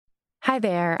Hi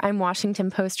there, I'm Washington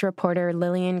Post reporter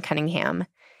Lillian Cunningham.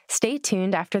 Stay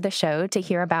tuned after the show to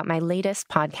hear about my latest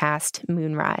podcast,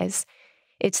 Moonrise.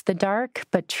 It's the dark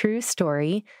but true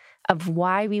story of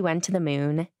why we went to the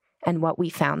moon and what we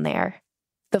found there.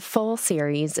 The full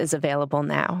series is available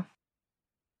now.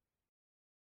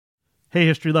 Hey,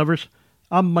 history lovers.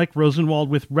 I'm Mike Rosenwald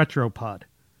with Retropod,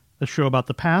 a show about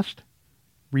the past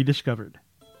rediscovered.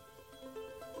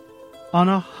 On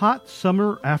a hot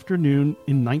summer afternoon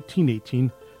in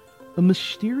 1918, a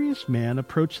mysterious man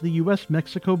approached the U.S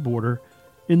Mexico border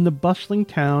in the bustling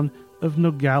town of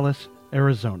Nogales,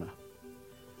 Arizona.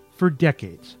 For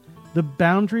decades, the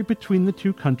boundary between the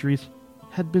two countries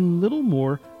had been little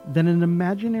more than an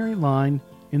imaginary line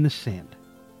in the sand.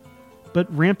 But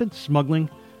rampant smuggling,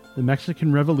 the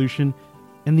Mexican Revolution,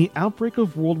 and the outbreak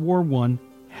of World War I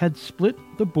had split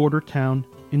the border town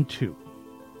in two.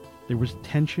 There was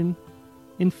tension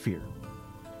and fear.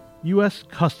 U.S.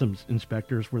 Customs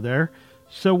inspectors were there,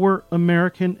 so were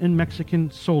American and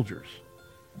Mexican soldiers.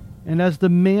 And as the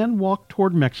man walked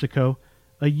toward Mexico,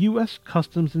 a U.S.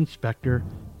 Customs inspector,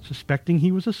 suspecting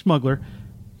he was a smuggler,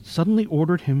 suddenly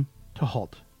ordered him to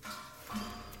halt.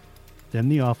 Then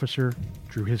the officer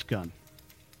drew his gun.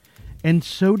 And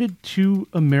so did two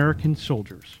American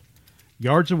soldiers.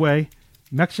 Yards away,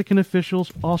 Mexican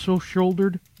officials also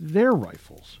shouldered their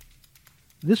rifles.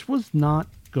 This was not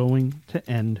going to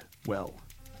end well.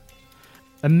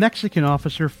 A Mexican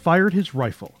officer fired his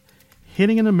rifle,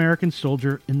 hitting an American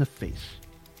soldier in the face.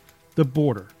 The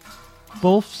border,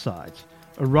 both sides,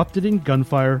 erupted in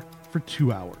gunfire for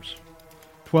 2 hours.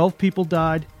 12 people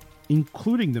died,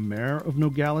 including the mayor of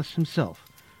Nogales himself,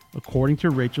 according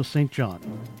to Rachel St. John,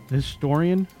 the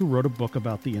historian who wrote a book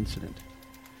about the incident.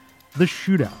 The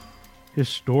shootout,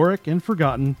 historic and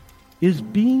forgotten, is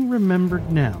being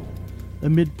remembered now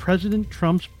amid President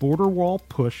Trump's border wall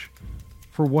push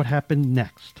for what happened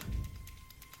next.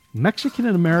 Mexican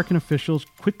and American officials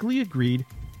quickly agreed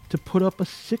to put up a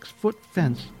 6-foot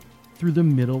fence through the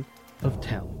middle of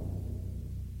town.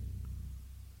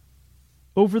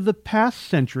 Over the past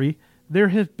century, there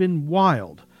have been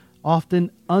wild,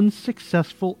 often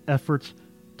unsuccessful efforts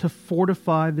to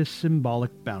fortify this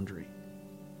symbolic boundary.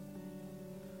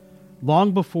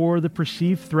 Long before the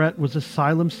perceived threat was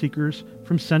asylum seekers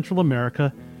from Central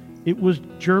America, it was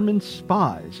German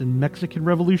spies and Mexican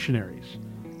revolutionaries,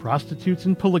 prostitutes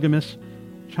and polygamists,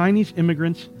 Chinese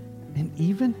immigrants, and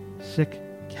even sick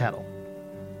cattle.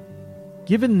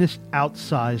 Given this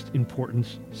outsized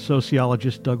importance,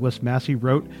 sociologist Douglas Massey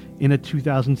wrote in a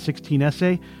 2016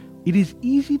 essay, it is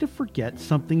easy to forget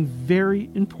something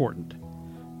very important.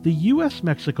 The U.S.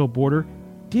 Mexico border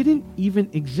didn't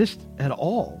even exist at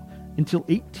all until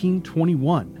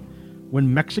 1821,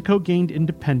 when Mexico gained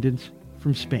independence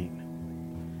from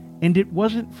Spain. And it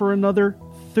wasn't for another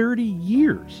 30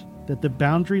 years that the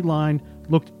boundary line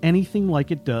looked anything like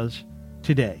it does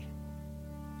today.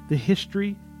 The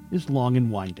history is long and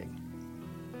winding.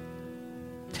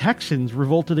 Texans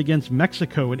revolted against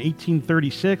Mexico in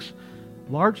 1836,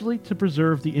 largely to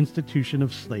preserve the institution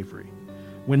of slavery.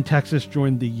 When Texas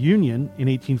joined the Union in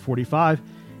 1845,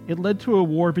 it led to a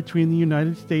war between the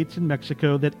United States and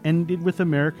Mexico that ended with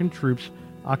American troops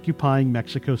occupying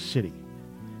Mexico City.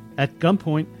 At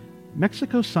gunpoint,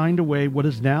 Mexico signed away what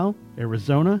is now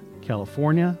Arizona,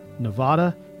 California,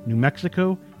 Nevada, New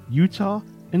Mexico, Utah,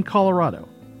 and Colorado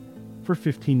for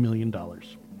 $15 million.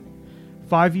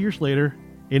 5 years later,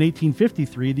 in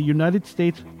 1853, the United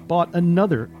States bought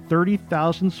another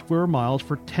 30,000 square miles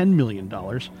for $10 million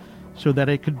so that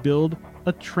it could build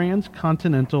a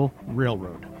transcontinental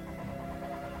railroad.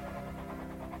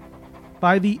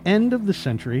 By the end of the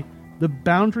century, the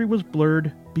boundary was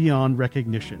blurred beyond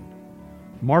recognition.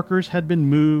 Markers had been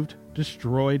moved,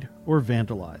 destroyed, or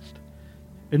vandalized.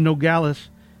 In Nogales,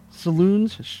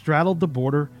 saloons straddled the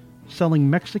border,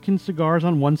 selling Mexican cigars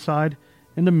on one side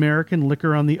and American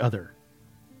liquor on the other,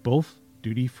 both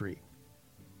duty-free.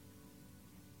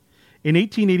 In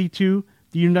 1882,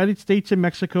 the United States and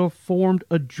Mexico formed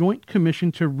a joint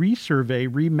commission to resurvey,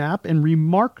 remap, and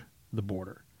remark the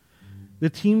border. The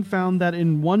team found that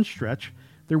in one stretch,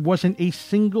 there wasn't a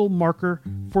single marker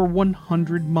for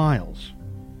 100 miles.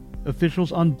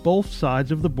 Officials on both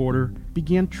sides of the border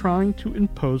began trying to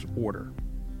impose order.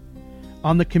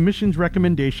 On the commission's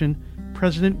recommendation,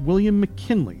 President William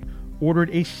McKinley ordered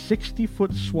a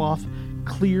 60-foot swath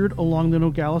cleared along the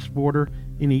Nogales border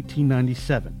in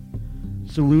 1897.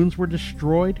 Saloons were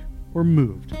destroyed or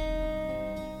moved.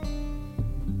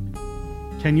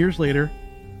 10 years later,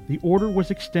 the order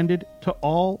was extended to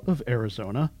all of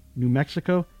Arizona, New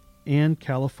Mexico, and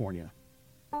California.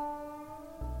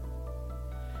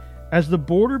 As the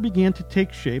border began to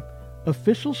take shape,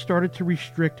 officials started to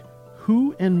restrict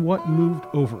who and what moved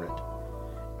over it.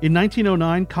 In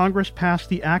 1909, Congress passed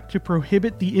the act to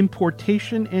prohibit the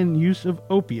importation and use of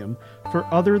opium for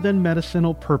other than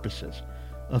medicinal purposes,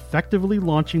 effectively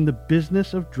launching the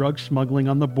business of drug smuggling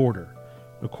on the border,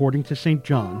 according to St.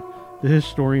 John, the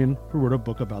historian who wrote a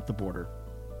book about the border.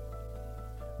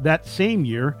 That same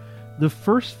year, the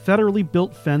first federally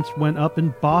built fence went up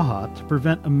in Baja to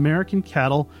prevent American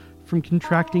cattle from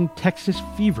contracting Texas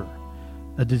fever,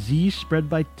 a disease spread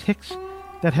by ticks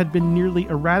that had been nearly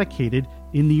eradicated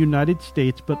in the United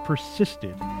States but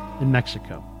persisted in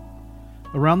Mexico.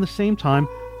 Around the same time,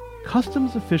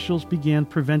 customs officials began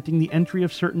preventing the entry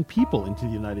of certain people into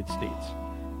the United States.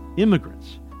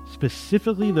 Immigrants,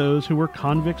 specifically those who were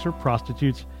convicts or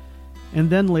prostitutes, and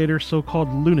then later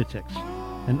so-called lunatics,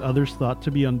 and others thought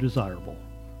to be undesirable.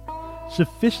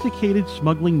 Sophisticated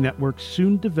smuggling networks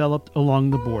soon developed along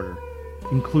the border,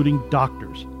 including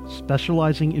doctors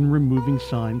specializing in removing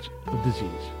signs of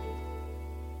disease.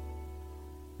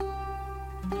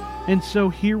 And so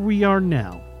here we are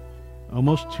now,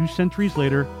 almost 2 centuries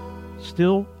later,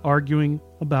 still arguing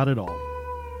about it all.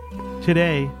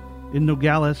 Today, in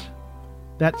Nogales,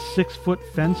 that 6-foot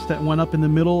fence that went up in the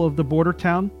middle of the border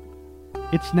town,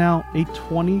 it's now a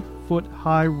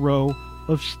 20-foot-high row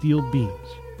of steel beams,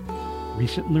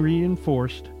 recently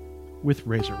reinforced with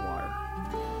razor wire.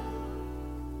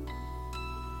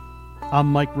 I'm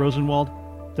Mike Rosenwald.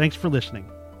 Thanks for listening.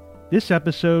 This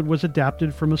episode was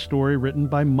adapted from a story written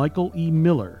by Michael E.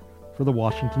 Miller for The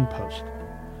Washington Post.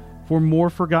 For more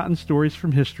forgotten stories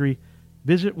from history,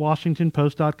 visit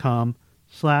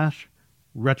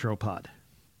washingtonpost.com/retropod.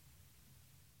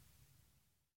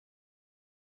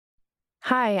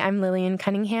 Hi, I'm Lillian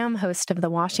Cunningham, host of the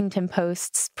Washington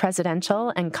Post's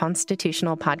presidential and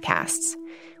constitutional podcasts.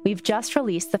 We've just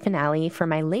released the finale for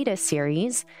my latest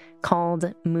series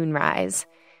called Moonrise.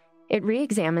 It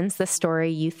re-examines the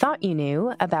story you thought you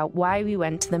knew about why we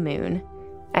went to the moon.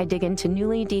 I dig into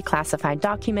newly declassified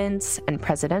documents and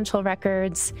presidential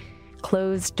records,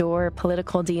 closed-door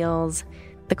political deals,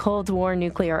 the Cold War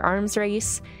nuclear arms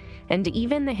race, and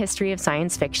even the history of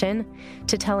science fiction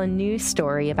to tell a new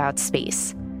story about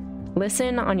space.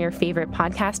 Listen on your favorite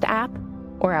podcast app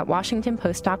or at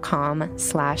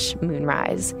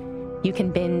washingtonpost.com/moonrise. You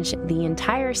can binge the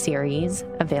entire series,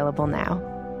 available now.